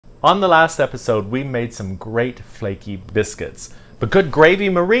On the last episode, we made some great flaky biscuits. But good gravy,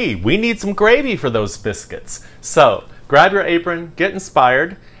 Marie, we need some gravy for those biscuits. So grab your apron, get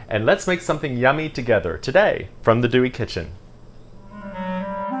inspired, and let's make something yummy together today from the Dewey Kitchen.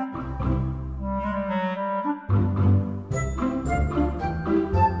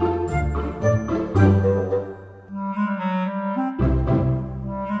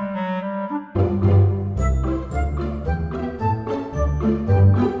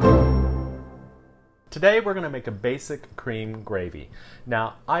 Today we're going to make a basic cream gravy.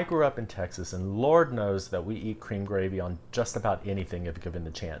 Now, I grew up in Texas and Lord knows that we eat cream gravy on just about anything if given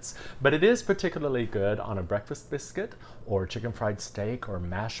the chance. But it is particularly good on a breakfast biscuit or chicken fried steak or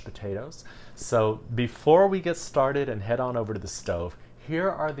mashed potatoes. So before we get started and head on over to the stove,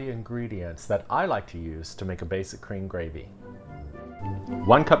 here are the ingredients that I like to use to make a basic cream gravy.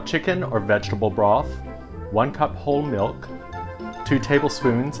 1 cup chicken or vegetable broth, 1 cup whole milk, 2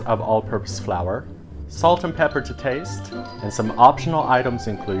 tablespoons of all-purpose flour, salt and pepper to taste, and some optional items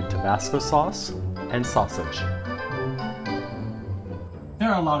include Tabasco sauce and sausage. There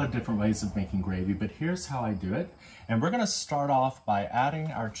are a lot of different ways of making gravy, but here's how I do it. And we're going to start off by adding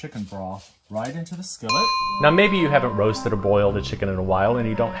our chicken broth right into the skillet. Now maybe you haven't roasted or boiled a chicken in a while and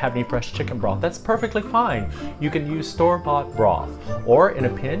you don't have any fresh chicken broth. That's perfectly fine. You can use store-bought broth, or in a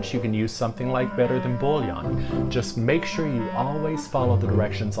pinch you can use something like Better Than Bouillon. Just make sure you always follow the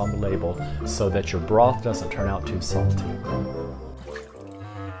directions on the label so that your broth doesn't turn out too salty.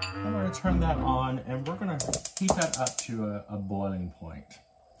 I'm going to turn that on and we're going to heat that up to a boiling point.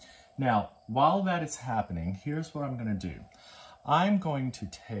 Now, while that is happening, here's what I'm going to do. I'm going to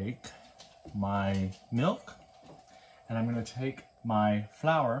take my milk and I'm going to take my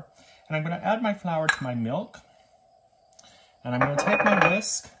flour and I'm going to add my flour to my milk and I'm going to take my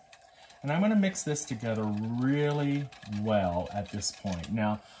whisk and I'm going to mix this together really well at this point.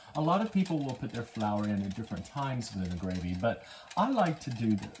 Now, a lot of people will put their flour in at different times within the gravy, but I like to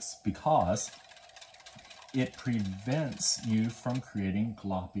do this because it prevents you from creating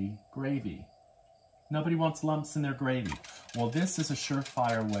gloppy gravy. Nobody wants lumps in their gravy. Well, this is a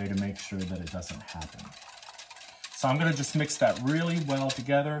surefire way to make sure that it doesn't happen. So I'm going to just mix that really well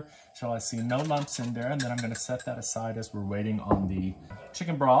together till I see no lumps in there, and then I'm going to set that aside as we're waiting on the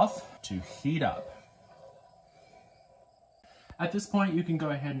chicken broth to heat up. At this point, you can go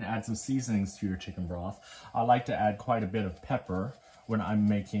ahead and add some seasonings to your chicken broth. I like to add quite a bit of pepper when I'm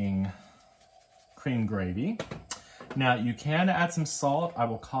making cream gravy. Now, you can add some salt. I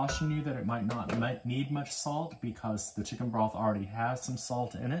will caution you that it might not need much salt because the chicken broth already has some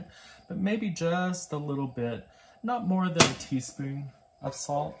salt in it, but maybe just a little bit, not more than a teaspoon of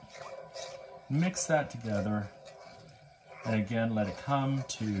salt. Mix that together, and again, let it come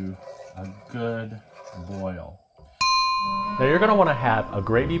to a good boil. Now you're going to want to have a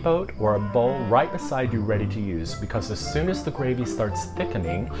gravy boat or a bowl right beside you ready to use, because as soon as the gravy starts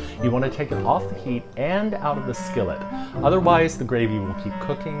thickening, you want to take it off the heat and out of the skillet. Otherwise, the gravy will keep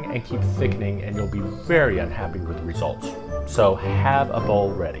cooking and keep thickening and you'll be very unhappy with the results. So have a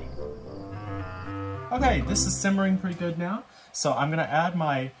bowl ready. Okay, this is simmering pretty good now. So I'm going to add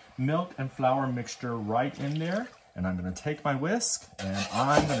my milk and flour mixture right in there. And I'm going to take my whisk and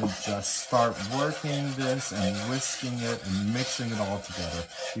I'm going to just start working this and whisking it and mixing it all together.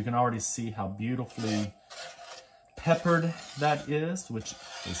 You can already see how beautifully peppered that is, which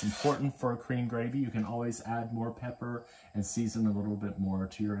is important for a cream gravy. You can always add more pepper and season a little bit more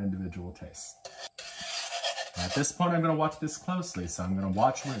to your individual taste. At this point, I'm going to watch this closely, so I'm going to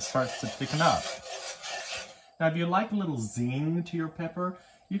watch when it starts to thicken up. Now, if you like a little zing to your pepper,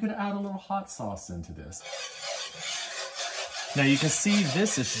 you could add a little hot sauce into this. Now you can see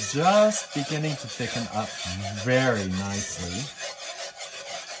this is just beginning to thicken up very nicely.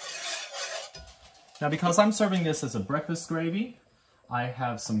 Now, because I'm serving this as a breakfast gravy, I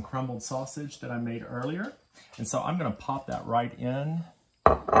have some crumbled sausage that I made earlier. And so I'm going to pop that right in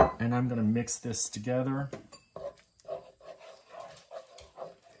and I'm going to mix this together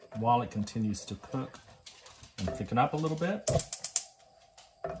while it continues to cook and thicken up a little bit.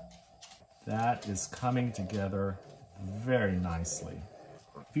 That is coming together very nicely.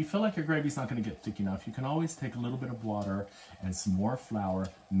 If you feel like your gravy's not going to get thick enough, you can always take a little bit of water and some more flour,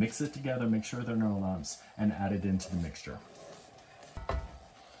 mix it together, make sure there are no lumps, and add it into the mixture.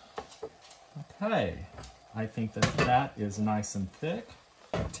 Okay, I think that that is nice and thick.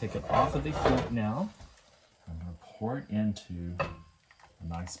 I'll take it off of the heat now. I'm going to pour it into a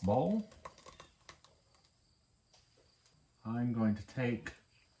nice bowl. I'm going to take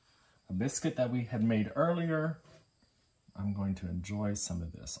a biscuit that we had made earlier. I'm going to enjoy some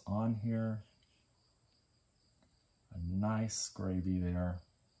of this on here. A nice gravy there.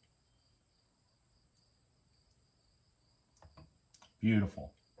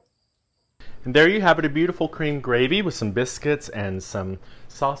 Beautiful. And there you have it, a beautiful cream gravy with some biscuits and some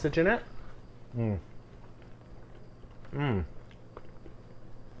sausage in it.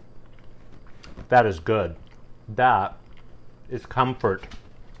 That is good. That is comfort.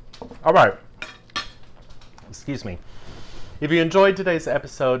 All right. Excuse me. If you enjoyed today's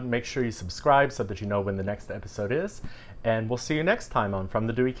episode, make sure you subscribe so that you know when the next episode is. And we'll see you next time on From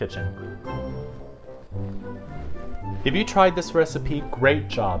the Dewey Kitchen. If you tried this recipe, great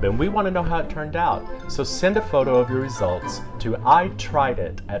job, and we want to know how it turned out. So send a photo of your results to I tried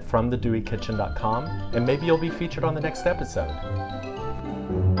it at FromTheDeweyKitchen.com, and maybe you'll be featured on the next episode.